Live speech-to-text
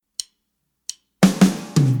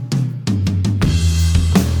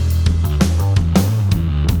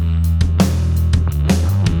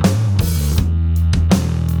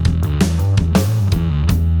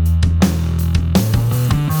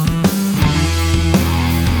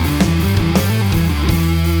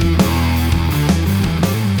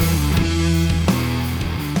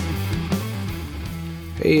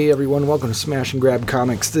Hey everyone, welcome to Smash and Grab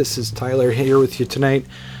Comics. This is Tyler here with you tonight.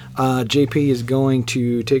 JP is going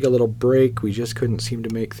to take a little break. We just couldn't seem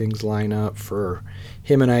to make things line up for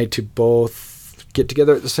him and I to both get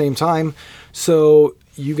together at the same time. So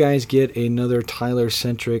you guys get another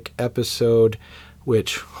Tyler-centric episode,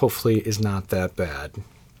 which hopefully is not that bad.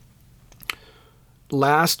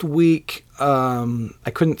 Last week,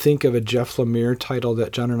 I couldn't think of a Jeff Lemire title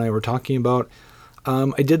that John and I were talking about.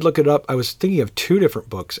 I did look it up. I was thinking of two different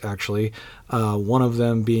books, actually. One of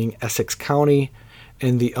them being Essex County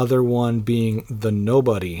and the other one being The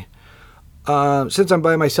Nobody. Since I'm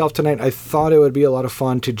by myself tonight, I thought it would be a lot of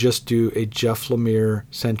fun to just do a Jeff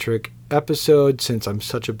Lemire-centric episode since I'm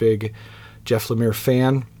such a big Jeff Lemire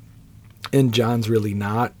fan, and John's really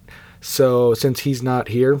not. So since he's not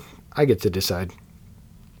here, I get to decide.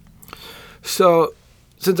 So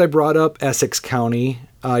since I brought up Essex County,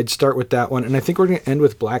 I'd start with that one. And I think we're going to end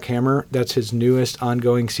with Black Hammer. That's his newest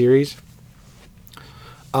ongoing series.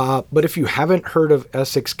 But if you haven't heard of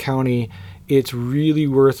Essex County, it's really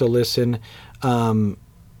worth a listen. Just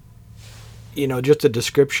a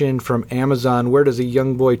description from Amazon. Where does a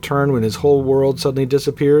young boy turn when his whole world suddenly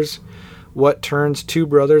disappears? What turns two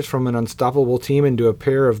brothers from an unstoppable team into a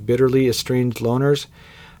pair of bitterly estranged loners?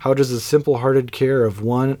 How does the simple-hearted care of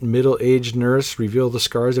one middle-aged nurse reveal the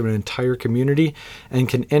scars of an entire community? And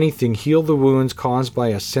can anything heal the wounds caused by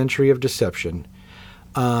a century of deception?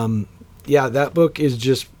 That book is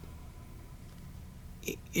just...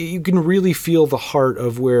 You can really feel the heart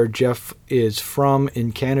of where Jeff is from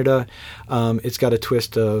in Canada. It's got a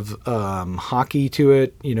twist of hockey to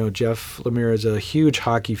it. Jeff Lemire is a huge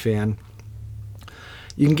hockey fan.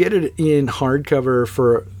 You can get it in hardcover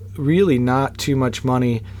for really not too much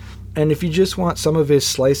money, and if you just want some of his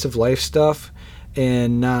slice of life stuff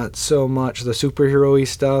and not so much the superhero-y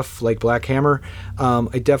stuff like Black Hammer,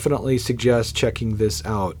 I definitely suggest checking this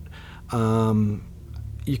out. You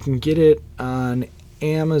can get it on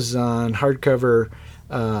Amazon hardcover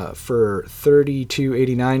for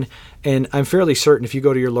 $32.89, and I'm fairly certain if you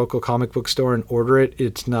go to your local comic book store and order it,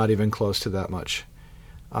 it's not even close to that much.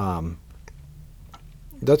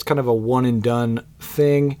 That's kind of a one and done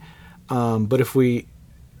thing. But it's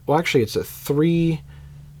a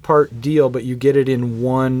 3-part deal, but you get it in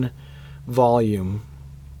one volume.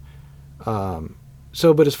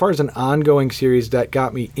 But as far as an ongoing series that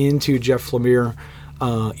got me into Jeff Lemire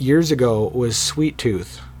years ago was Sweet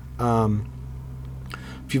Tooth.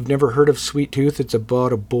 If you've never heard of Sweet Tooth, it's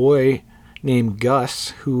about a boy named Gus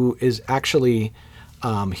who is actually,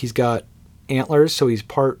 he's got antlers, so he's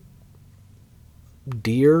part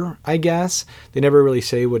deer, I guess. They never really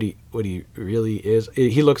say what he really is.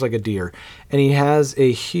 He looks like a deer, and he has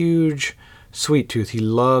a huge sweet tooth. He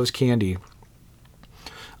loves candy.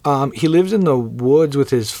 He lives in the woods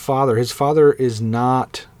with his father. His father is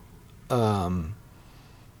not half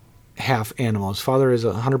animal. His father is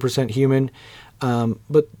 100% human, and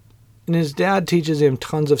his dad teaches him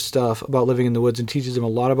tons of stuff about living in the woods and teaches him a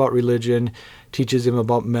lot about religion, teaches him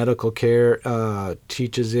about medical care,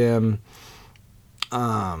 teaches him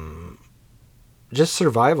just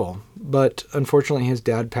survival. But unfortunately his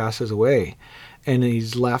dad passes away, and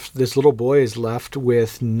this little boy is left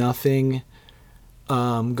with nothing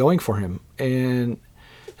going for him. And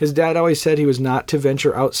his dad always said he was not to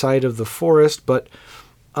venture outside of the forest, but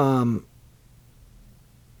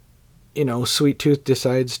Sweet Tooth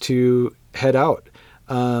decides to head out.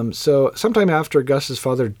 So sometime after Gus's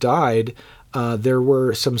father died, there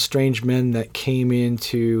were some strange men that came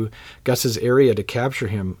into Gus's area to capture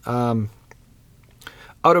him.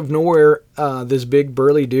 Out of nowhere, this big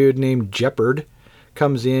burly dude named Jeopard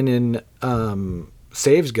comes in and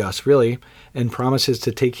saves Gus, really, and promises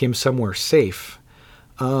to take him somewhere safe.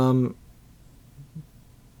 Gus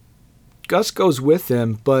goes with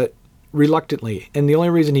them, but reluctantly. And the only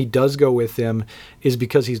reason he does go with them is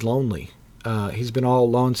because he's lonely. He's been all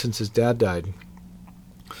alone since his dad died.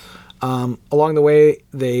 Along the way,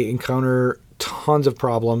 they encounter tons of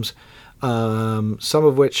problems, some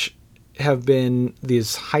of which have been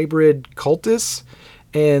these hybrid cultists,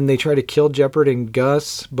 and they try to kill Jeopard and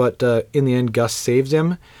Gus, but in the end, Gus saves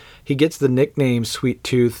him. He gets the nickname Sweet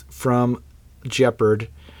Tooth from Jeopard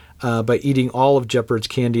by eating all of Jeopard's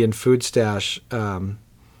candy and food stash.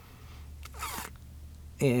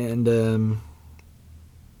 He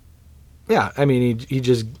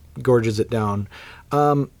just gorges it down.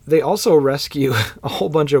 They also rescue a whole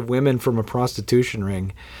bunch of women from a prostitution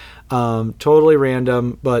ring. Totally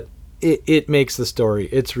random, but it makes the story.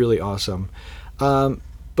 It's really awesome.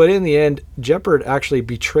 But in the end, Jeopard actually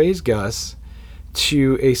betrays Gus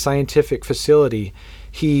to a scientific facility.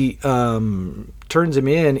 He turns him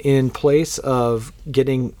in place of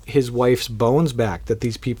getting his wife's bones back that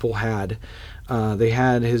these people had. They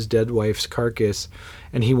had his dead wife's carcass,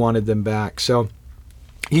 and he wanted them back. So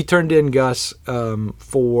he turned in Gus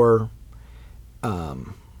for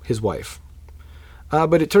his wife.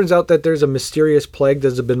 But it turns out that there's a mysterious plague that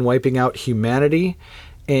has been wiping out humanity,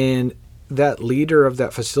 and that leader of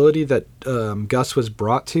that facility that Gus was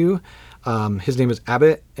brought to, his name is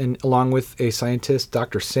Abbott, and along with a scientist,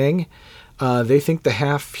 Dr. Singh, they think the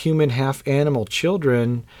half-human, half-animal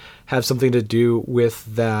children have something to do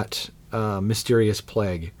with that mysterious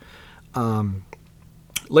plague.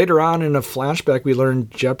 Later on in a flashback, we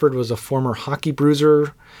learned Jeopard was a former hockey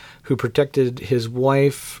bruiser who protected his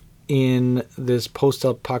wife in this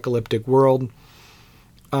post-apocalyptic world.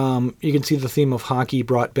 You can see the theme of hockey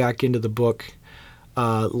brought back into the book.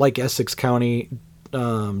 Like Essex County,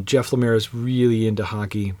 Jeff Lemire is really into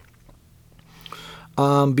hockey.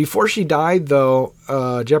 Before she died, though,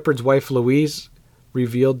 Jeopard's wife Louise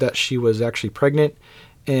revealed that she was actually pregnant,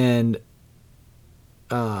 and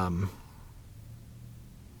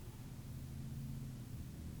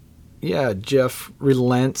Jeff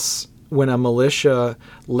relents when a militia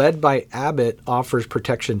led by Abbott offers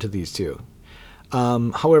protection to these two.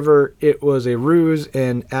 However, it was a ruse,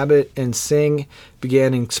 and Abbott and Singh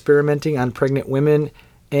began experimenting on pregnant women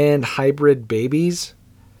and hybrid babies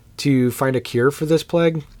to find a cure for this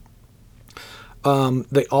plague.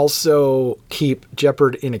 They also keep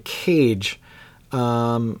Jeopard in a cage,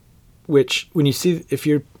 which if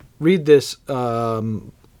you read this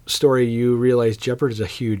story, you realize Jeopard is a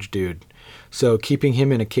huge dude. So keeping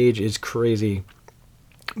him in a cage is crazy.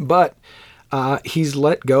 But he's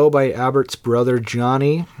let go by Abbott's brother,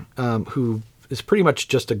 Johnny, who is pretty much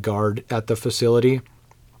just a guard at the facility.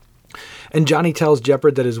 And Johnny tells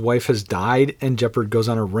Jeopard that his wife has died, and Jeopard goes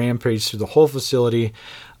on a rampage through the whole facility.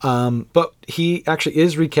 But he actually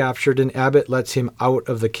is recaptured, and Abbott lets him out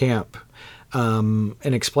of the camp and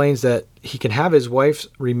explains that he can have his wife's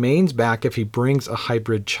remains back if he brings a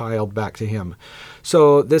hybrid child back to him.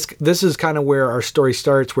 So this is kind of where our story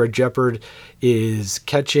starts, where Jeopard is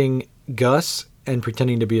catching Gus and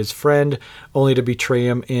pretending to be his friend, only to betray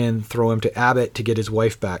him and throw him to Abbott to get his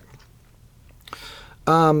wife back.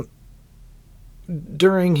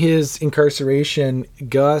 During his incarceration,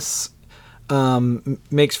 Gus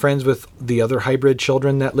makes friends with the other hybrid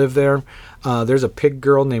children that live there. There's a pig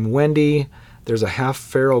girl named Wendy. There's a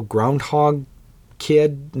half-feral groundhog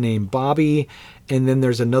kid named Bobby, and then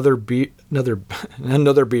there's another deer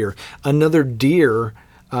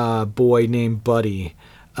boy named Buddy.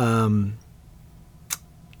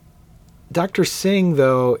 Dr. Singh,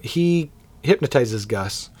 though, he hypnotizes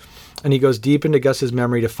Gus, and he goes deep into Gus's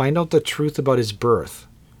memory to find out the truth about his birth.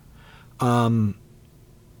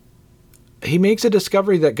 He makes a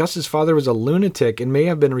discovery that Gus's father was a lunatic and may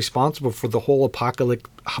have been responsible for the whole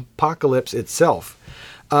apocalypse itself.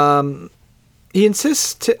 He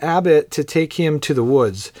insists to Abbott to take him to the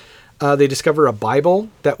woods. They discover a Bible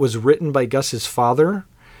that was written by Gus's father,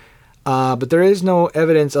 but there is no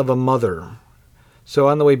evidence of a mother. So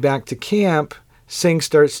on the way back to camp, Singh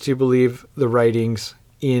starts to believe the writings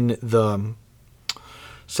in the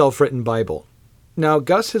self-written Bible. Now,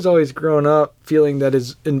 Gus has always grown up feeling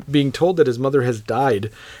and being told that his mother has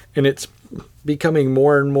died, and it's becoming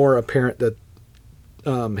more and more apparent that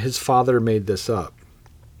his father made this up.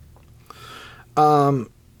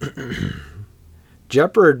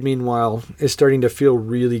 Jeopard, meanwhile, is starting to feel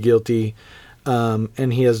really guilty,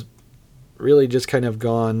 and he has really just kind of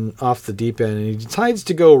gone off the deep end, and he decides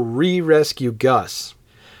to go rescue Gus.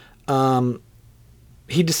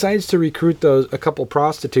 He decides to recruit a couple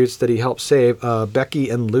prostitutes that he helped save, Becky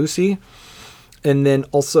and Lucy, and then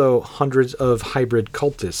also hundreds of hybrid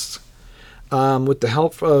cultists. With the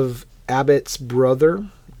help of Abbott's brother,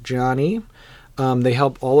 Johnny, they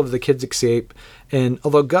help all of the kids escape. And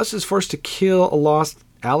although Gus is forced to kill a lost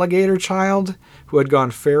alligator child who had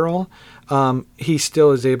gone feral, he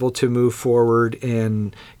still is able to move forward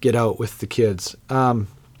and get out with the kids.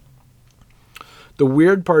 The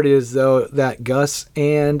weird part is, though, that Gus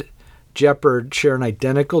and Jeopard share an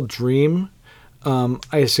identical dream. I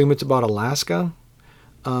assume it's about Alaska.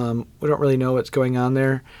 We don't really know what's going on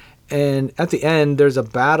there. And at the end, there's a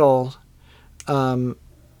battle and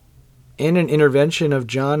an intervention of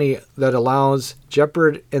Johnny that allows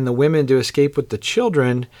Jeopard and the women to escape with the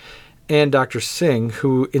children and Dr. Singh,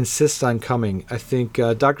 who insists on coming. I think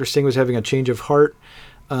Dr. Singh was having a change of heart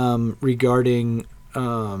regarding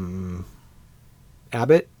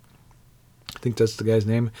Abbott. I think that's the guy's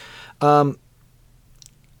name. And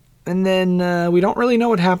then we don't really know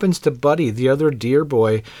what happens to Buddy, the other deer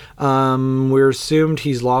boy. We're assumed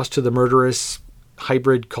he's lost to the murderous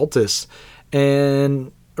hybrid cultists.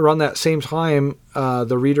 And around that same time,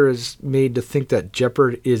 the reader is made to think that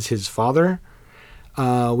Jeopard is his father.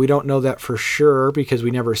 We don't know that for sure because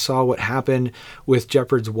we never saw what happened with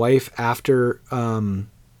Jeopard's wife after,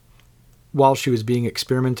 while she was being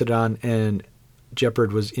experimented on and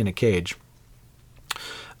Jeopard was in a cage.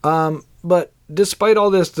 But despite all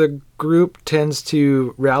this, the group tends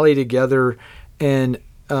to rally together, and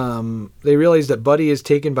they realize that Buddy is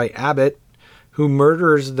taken by Abbott, who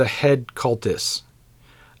murders the head cultist.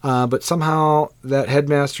 But somehow that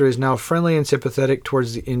headmaster is now friendly and sympathetic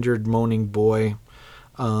towards the injured, moaning boy,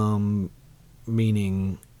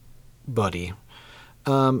 meaning Buddy.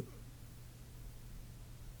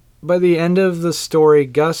 By the end of the story,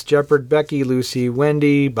 Gus, Jeopard, Becky, Lucy,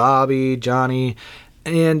 Wendy, Bobby, Johnny,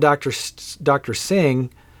 and Dr. Singh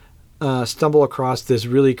stumble across this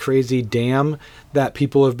really crazy dam that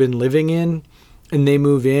people have been living in, and they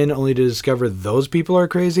move in only to discover those people are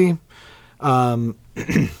crazy. I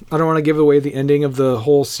don't want to give away the ending of the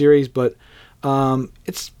whole series, but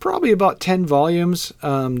it's probably about 10 volumes.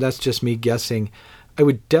 That's just me guessing. I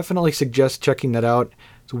would definitely suggest checking that out.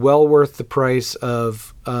 It's well worth the price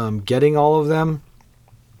of getting all of them.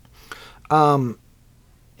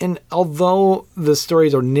 And although the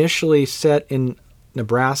stories are initially set in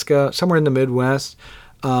Nebraska, somewhere in the Midwest,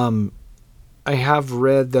 I have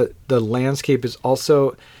read that the landscape is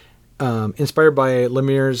also inspired by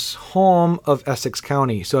Lemire's home of Essex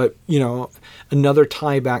County. So, another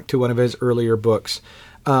tie back to one of his earlier books.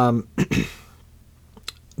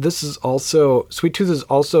 This is also, Sweet Tooth has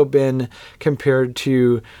also been compared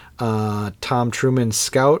to Tom Truman's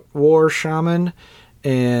Scout War Shaman,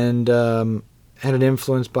 and had an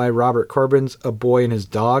influence by Robert Corbin's A Boy and His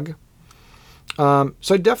Dog. So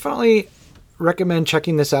I definitely recommend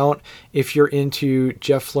checking this out if you're into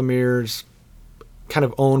Jeff Lemire's kind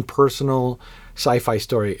of own personal sci-fi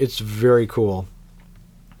story. It's very cool.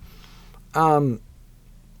 One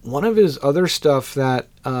of his other stuff that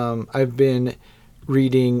I've been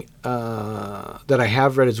reading, that I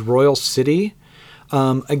have read, is Royal City.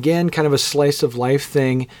 Again, kind of a slice of life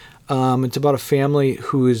thing. It's about a family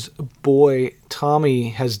whose boy,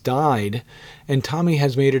 Tommy, has died, and Tommy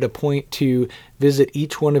has made it a point to visit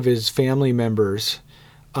each one of his family members,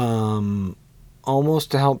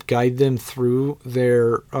 almost to help guide them through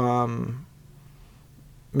their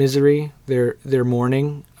misery, their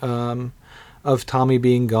mourning of Tommy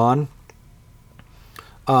being gone.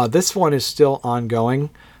 This one is still ongoing,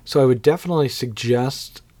 so I would definitely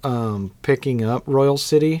suggest picking up Royal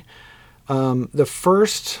City. The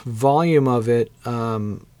first volume of it,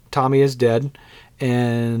 Tommy is dead,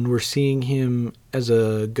 and we're seeing him as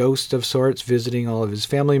a ghost of sorts visiting all of his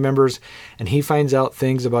family members, and he finds out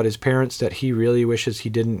things about his parents that he really wishes he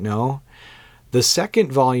didn't know. The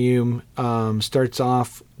second volume starts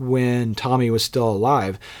off when Tommy was still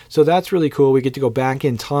alive, so that's really cool. We get to go back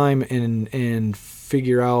in time and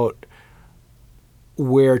figure out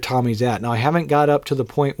where Tommy's at. Now, I haven't got up to the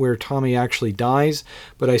point where Tommy actually dies,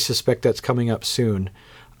 but I suspect that's coming up soon.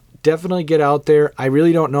 Definitely get out there. I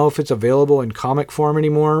really don't know if it's available in comic form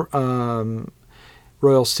anymore,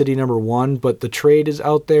 Royal City #1, but the trade is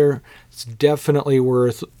out there. It's definitely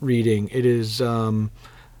worth reading. It is,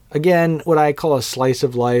 again, what I call a slice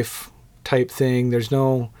of life type thing. There's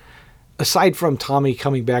no, aside from Tommy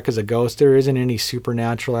coming back as a ghost, there isn't any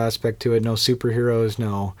supernatural aspect to it. No superheroes,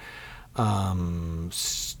 no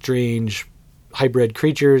strange hybrid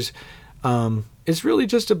creatures. It's really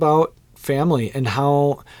just about family and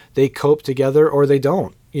how they cope together or they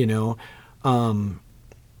don't,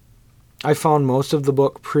 I found most of the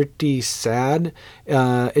book pretty sad.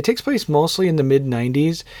 It takes place mostly in the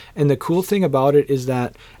mid-90s, and the cool thing about it is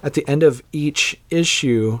that at the end of each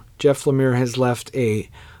issue, Jeff Lemire has left a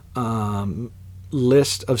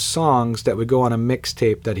list of songs that would go on a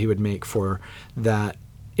mixtape that he would make for that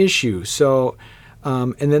issue. So,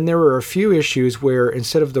 and then there were a few issues where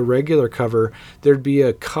instead of the regular cover, there'd be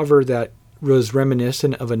a cover that was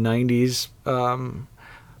reminiscent of a 90s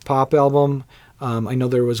pop album. I know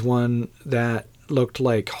there was one that looked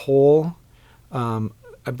like Hole. I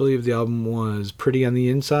believe the album was Pretty on the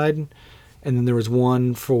Inside. And then there was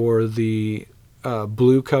one for the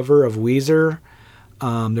blue cover of Weezer.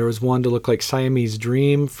 There was one to look like Siamese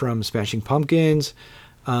Dream from Smashing Pumpkins.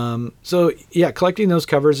 So yeah, collecting those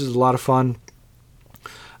covers is a lot of fun.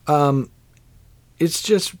 It's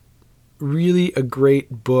just really a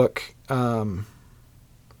great book.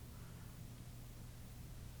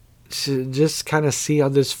 To just kind of see how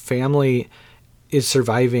this family is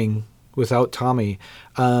surviving without Tommy.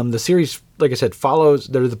 The series, like I said, follows,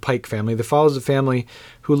 they're the Pike family. That follows the family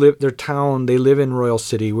who live, their town, they live in Royal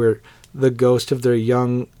City, where the ghost of their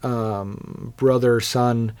young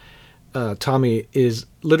son, Tommy, is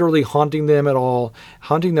literally haunting them all,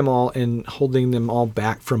 and holding them all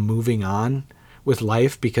back from moving on with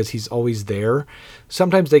life because he's always there.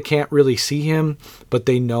 Sometimes they can't really see him, but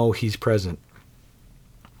they know he's present.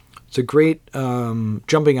 It's a great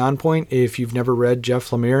jumping on point if you've never read Jeff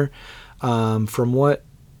Lemire. From what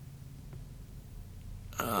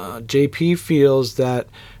JP feels, that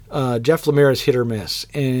Jeff Lemire is hit or miss.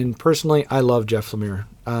 And personally, I love Jeff Lemire.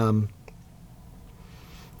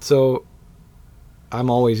 So I'm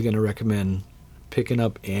always going to recommend picking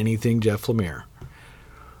up anything Jeff Lemire.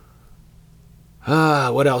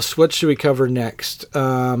 What else? What should we cover next?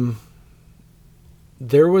 There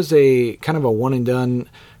was a kind of a one and done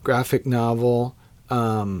graphic novel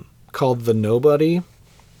called The Nobody.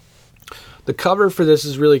 The cover for this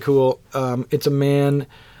is really cool. It's a man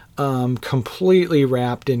completely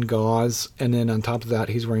wrapped in gauze, and then on top of that,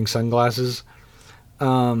 he's wearing sunglasses.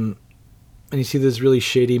 And you see this really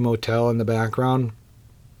shady motel in the background.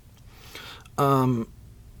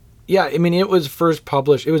 Yeah, I mean, it was first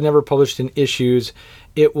published. It was never published in issues.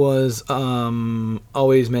 It was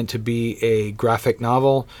always meant to be a graphic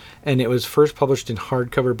novel, and it was first published in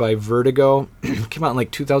hardcover by Vertigo. It came out in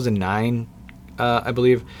like 2009, I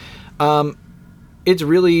believe. It's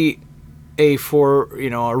really a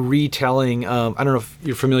retelling of, I don't know if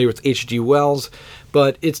you're familiar with H.G. Wells,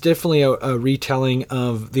 but it's definitely a retelling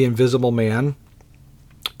of The Invisible Man.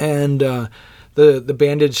 And the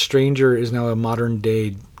bandaged stranger is now a modern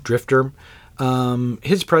day drifter.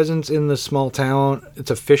 His presence in the small town, it's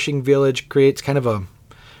a fishing village, creates kind of a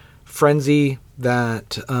frenzy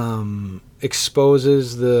that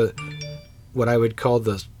exposes what I would call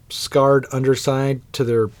the scarred underside to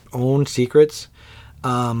their own secrets.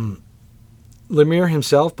 Lemire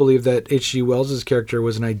himself believed that H.G. Wells' character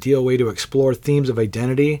was an ideal way to explore themes of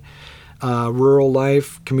identity, rural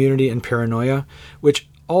life, community, and paranoia, which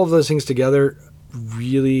all of those things together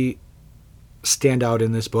really stand out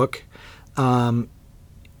in this book. I'm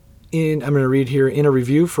going to read here, in a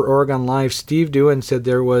review for Oregon Live, Steve Dewan said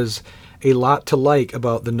there was a lot to like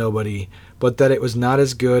about The Nobody, but that it was not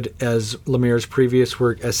as good as Lemire's previous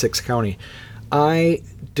work, Essex County. I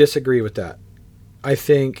disagree with that. I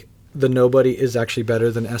think The Nobody is actually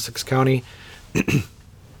better than Essex County.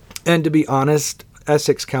 And to be honest,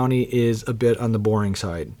 Essex County is a bit on the boring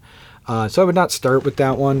side. So I would not start with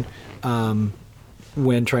that one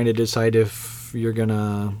when trying to decide if you're going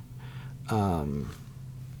to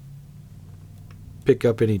pick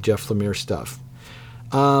up any Jeff Lemire stuff.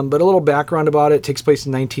 But a little background about it. Takes place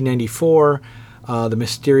in 1994. The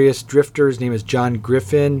mysterious drifter, his name is John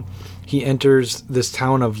Griffin. He enters this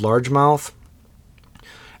town of Largemouth.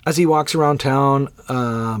 As he walks around town,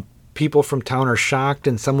 people from town are shocked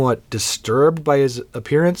and somewhat disturbed by his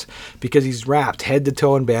appearance because he's wrapped head to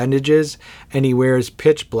toe in bandages and he wears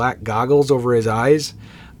pitch black goggles over his eyes.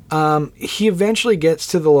 He eventually gets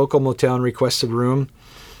to the local motel and requests a room,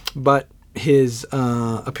 but his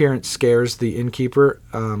appearance scares the innkeeper,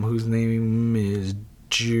 whose name is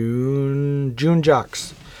June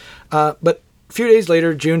Jocks. But a few days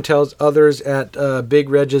later, June tells others at Big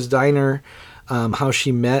Reg's diner how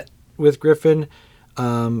she met with Griffin,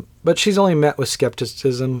 but she's only met with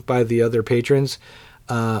skepticism by the other patrons.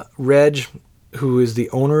 Reg, who is the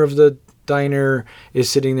owner of the diner, is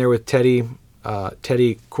sitting there with Teddy,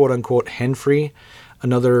 quote-unquote, Henfrey,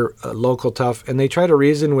 another local tough, and they try to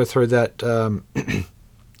reason with her that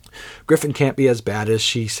Griffin can't be as bad as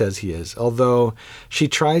she says he is, although she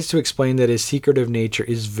tries to explain that his secretive nature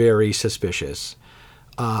is very suspicious.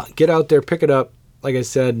 Get out there, pick it up. Like I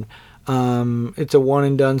said, it's a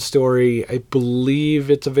one-and-done story. I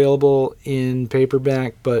believe it's available in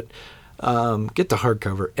paperback, but get the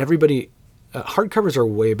hardcover. Hardcovers are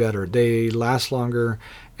way better. They last longer,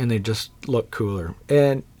 and they just look cooler.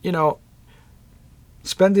 And,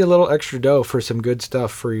 spend a little extra dough for some good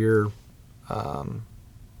stuff for your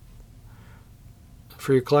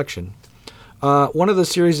collection. One of the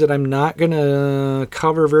series that I'm not going to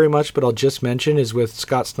cover very much, but I'll just mention, is with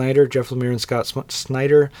Scott Snyder, Jeff Lemire and Scott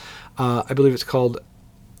Snyder. I believe it's called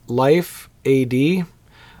Life AD,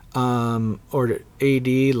 or AD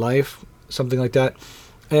Life, something like that.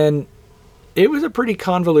 And it was a pretty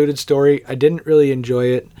convoluted story. I didn't really enjoy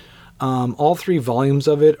it. All 3 volumes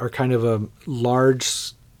of it are kind of a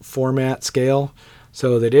large format scale,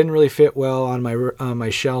 so they didn't really fit well on my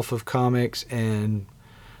shelf of comics. And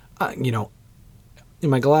am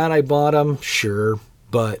I glad I bought them? Sure,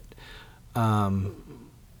 but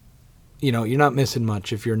you're not missing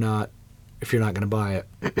much if you're not going to buy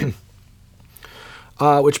it.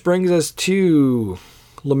 Which brings us to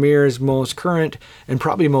Lemire's most current and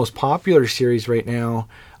probably most popular series right now,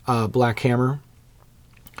 Black Hammer.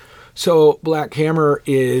 So Black Hammer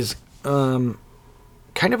is kind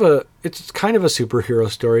of a superhero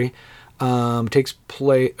story. Takes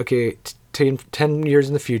place 10 years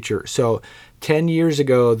in the future. So 10 years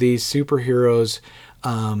ago, these superheroes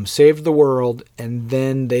saved the world, and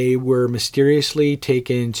then they were mysteriously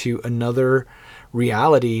taken to another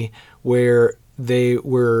reality where they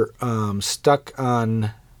were stuck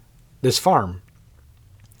on this farm.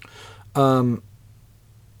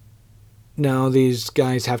 Now these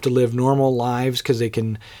guys have to live normal lives because they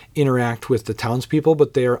can interact with the townspeople,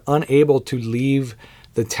 but they are unable to leave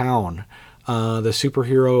the town. The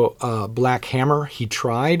superhero Black Hammer, he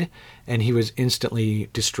tried, and he was instantly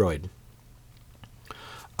destroyed.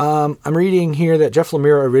 I'm reading here that Jeff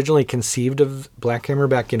Lemire originally conceived of Black Hammer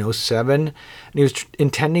back in 2007, and he was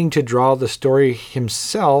intending to draw the story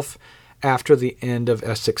himself after the end of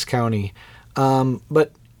Essex County.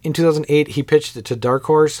 But in 2008, he pitched it to Dark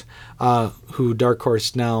Horse, who Dark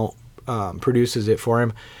Horse now produces it for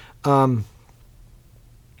him. I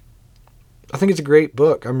think it's a great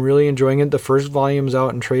book. I'm really enjoying it. The first volume's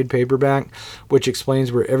out in trade paperback, which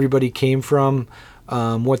explains where everybody came from,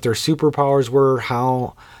 what their superpowers were,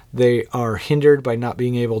 how they are hindered by not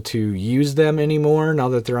being able to use them anymore now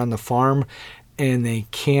that they're on the farm, and they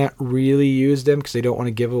can't really use them because they don't want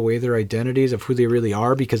to give away their identities of who they really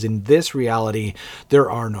are, because in this reality,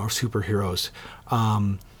 there are no superheroes.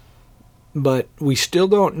 But we still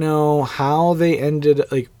don't know how they ended,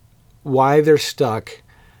 like why they're stuck.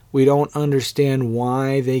 We don't understand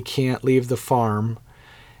why they can't leave the farm.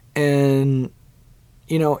 And,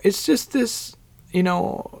 it's just this,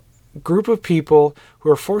 group of people who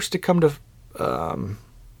are forced to come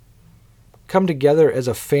together as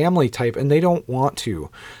a family type, and they don't want to.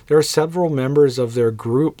 There are several members of their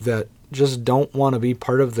group that just don't want to be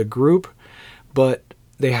part of the group, but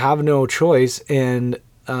they have no choice. And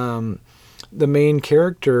the main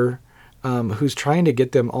character, who's trying to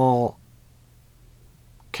get them all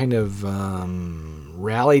kind of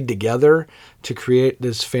rallied together to create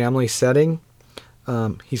this family setting,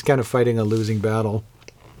 he's kind of fighting a losing battle.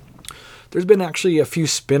 There's been actually a few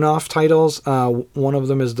spin-off titles. One of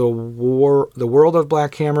them is the World of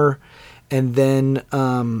Black Hammer, and then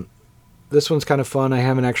this one's kind of fun. I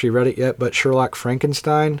haven't actually read it yet, but Sherlock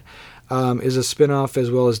Frankenstein is a spin-off, as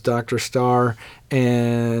well as Dr. Starr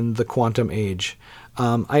and The Quantum Age.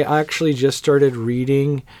 I actually just started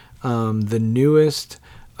reading the newest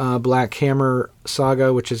Black Hammer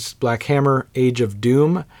saga, which is Black Hammer Age of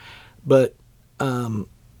Doom, but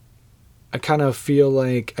I kind of feel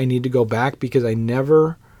like I need to go back because I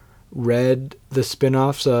never read the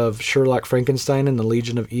spin-offs of Sherlock Frankenstein and the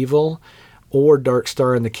Legion of Evil, or Dark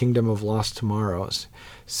Star and the Kingdom of Lost Tomorrows.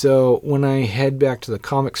 So when I head back to the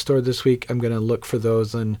comic store this week, I'm going to look for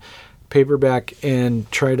those in paperback and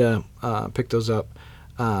try to pick those up.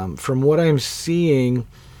 From what I'm seeing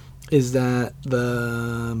is that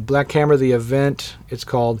the Black Hammer, the event, it's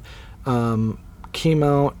called, came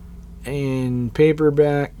out in trade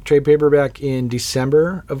paperback in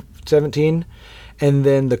December of 17, and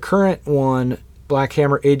then the current one, Black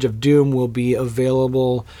Hammer Age of Doom, will be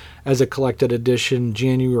available as a collected edition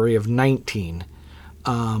January of 19.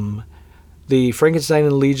 The Frankenstein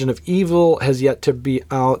and Legion of Evil has yet to be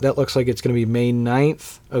out. That looks like it's going to be May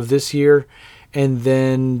 9th of this year, and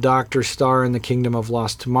then Dr. Starr and the Kingdom of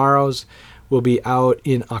Lost Tomorrows will be out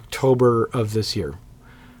in October of this year.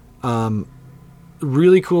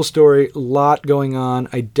 Really cool story, a lot going on.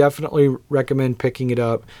 I definitely recommend picking it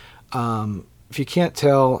up. If you can't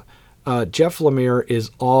tell, Jeff Lemire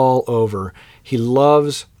is all over. He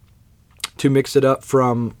loves to mix it up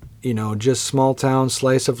from, just small town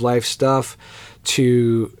slice of life stuff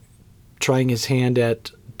to trying his hand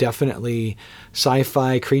at definitely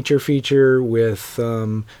sci-fi creature feature with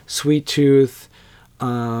Sweet Tooth.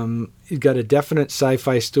 He's got a definite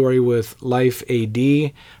sci-fi story with Life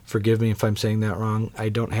AD. Forgive me if I'm saying that wrong. I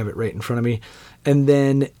don't have it right in front of me. And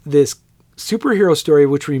then this superhero story,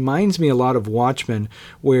 which reminds me a lot of Watchmen,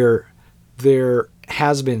 where there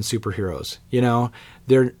has been superheroes. They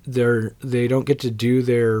don't get to do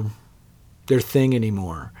their thing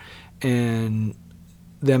anymore, and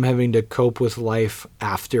them having to cope with life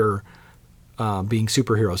after being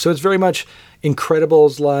superheroes. So it's very much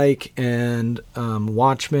Incredibles-like and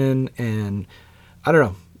Watchmen, and I don't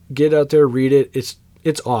know. Get out there, read it.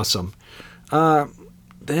 It's awesome.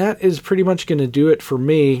 That is pretty much going to do it for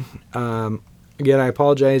me. Again, I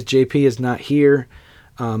apologize. JP is not here.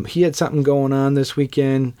 He had something going on this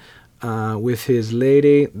weekend with his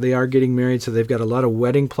lady. They are getting married, so they've got a lot of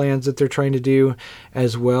wedding plans that they're trying to do,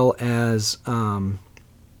 as well as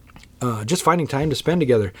just finding time to spend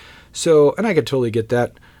together. So, and I could totally get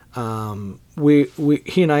that.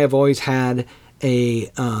 He and I have always had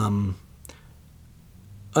a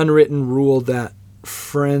unwritten rule that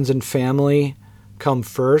friends and family come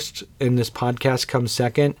first and this podcast comes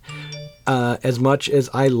second. As much as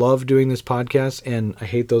I love doing this podcast, and I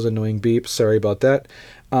hate those annoying beeps, sorry about that,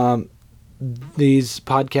 these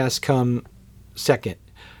podcasts come second.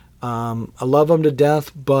 I love them to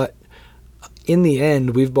death, but in the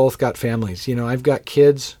end, we've both got families. You know, I've got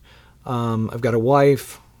kids, I've got a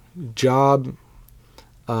wife, job,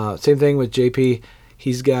 same thing with JP.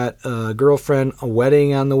 He's got a girlfriend, a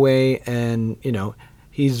wedding on the way, and, you know,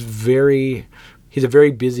 he's a very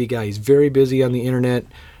busy guy. He's very busy on the internet.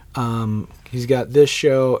 He's got this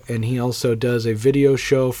show, and he also does a video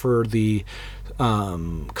show for the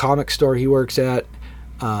comic store he works at.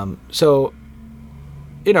 So,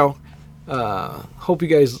 you know, hope you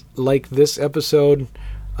guys like this episode.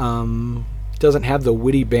 Doesn't have the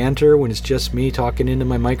witty banter when it's just me talking into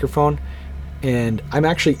my microphone. And I'm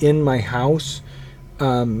actually in my house,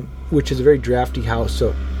 which is a very drafty house.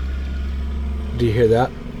 So, do you hear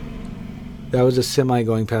that? That was a semi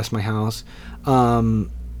going past my house.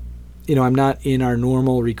 You know, I'm not in our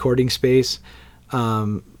normal recording space.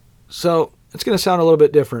 So it's going to sound a little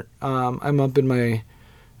bit different. I'm up in my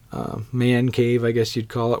man cave, I guess you'd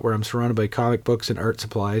call it, where I'm surrounded by comic books and art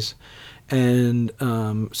supplies, and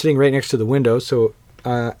sitting right next to the window. So,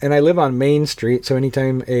 and I live on Main Street, so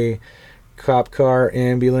anytime a cop car,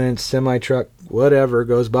 ambulance, semi-truck, whatever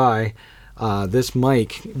goes by, this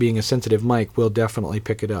mic, being a sensitive mic, will definitely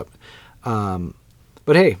pick it up.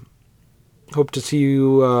 But hey, hope to see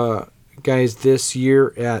you guys this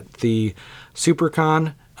year at the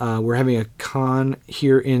SuperCon. We're having a con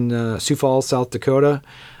here in Sioux Falls, South Dakota,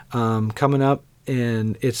 coming up,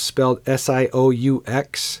 and it's spelled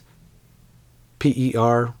SIOUXPER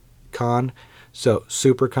con. So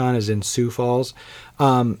SuperCon is in Sioux Falls.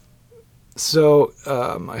 So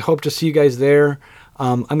I hope to see you guys there.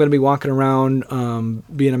 I'm going to be walking around,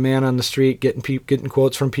 being a man on the street, getting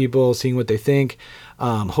quotes from people, seeing what they think.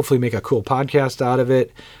 Hopefully make a cool podcast out of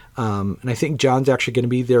it. And I think John's actually going to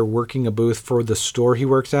be there working a booth for the store he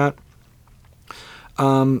works at.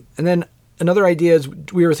 And then another idea is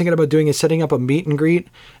we were thinking about setting up a meet and greet.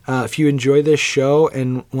 If you enjoy this show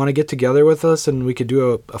and want to get together with us, and we could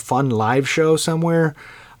do a fun live show somewhere.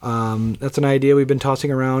 That's an idea we've been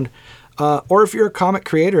tossing around. Or if you're a comic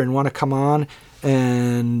creator and want to come on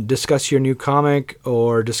and discuss your new comic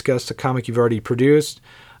or discuss a comic you've already produced,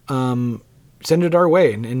 send it our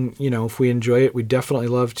way. And, you know, if we enjoy it, we'd definitely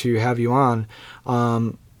love to have you on.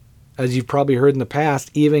 As you've probably heard in the past,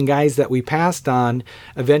 even guys that we passed on,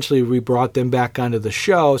 eventually we brought them back onto the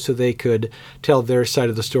show so they could tell their side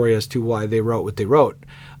of the story as to why they wrote what they wrote.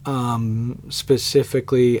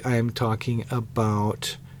 Specifically, I'm talking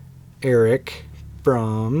about Eric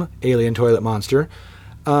from Alien Toilet Monster.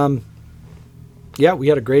 Yeah, we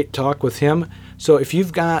had a great talk with him. So if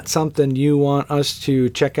you've got something you want us to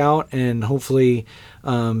check out and hopefully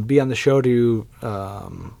be on the show to,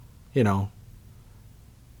 you know,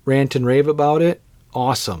 rant and rave about it,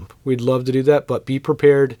 awesome. We'd love to do that, but be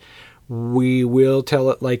prepared. We will tell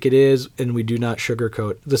it like it is, and we do not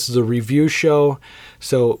sugarcoat. This is a review show,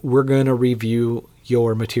 so we're going to review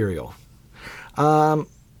your material.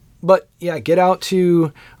 But yeah, get out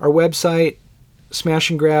to our website,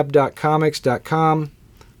 smashandgrab.comics.com,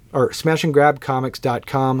 or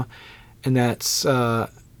smashandgrabcomics.com, and that's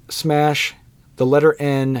smash, the letter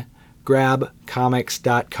N,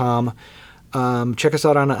 grabcomics.com. Check us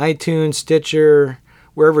out on iTunes, Stitcher,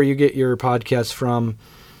 wherever you get your podcasts from.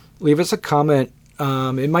 Leave us a comment.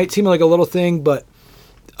 It might seem like a little thing, but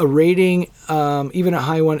a rating, even a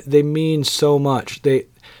high one, they mean so much.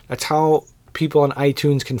 That's how people on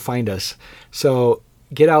iTunes can find us. So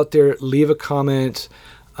get out there, leave a comment,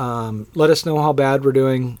 let us know how bad we're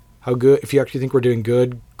doing, how good. If you actually think we're doing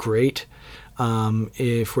good, great.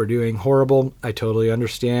 If we're doing horrible, I totally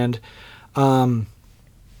understand. Yeah,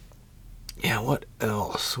 what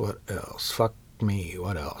else? Fuck me,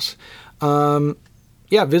 what else?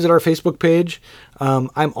 Yeah, visit our Facebook page.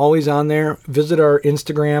 I'm always on there. Visit our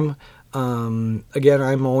Instagram. Again,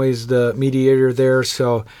 I'm always the mediator there,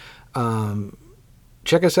 so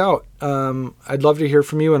check us out. I'd love to hear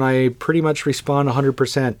from you, and I pretty much respond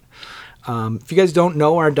 100%. If you guys don't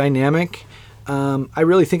know our dynamic, I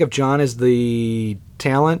really think of John as the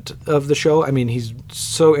talent of the show. I mean, he's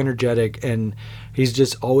so energetic, and he's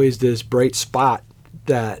just always this bright spot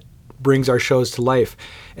that brings our shows to life.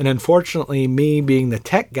 And unfortunately, me being the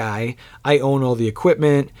tech guy, I own all the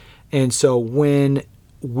equipment. And so when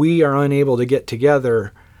we are unable to get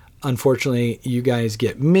together, unfortunately, you guys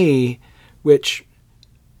get me, which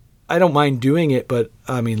I don't mind doing it, but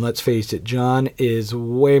I mean, let's face it, John is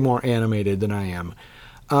way more animated than I am.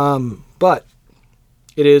 But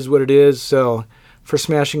it is what it is. So for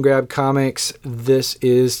Smash and Grab Comics, this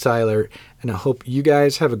is Tyler, and I hope you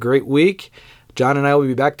guys have a great week. John and I will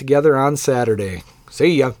be back together on Saturday.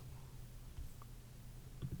 See ya.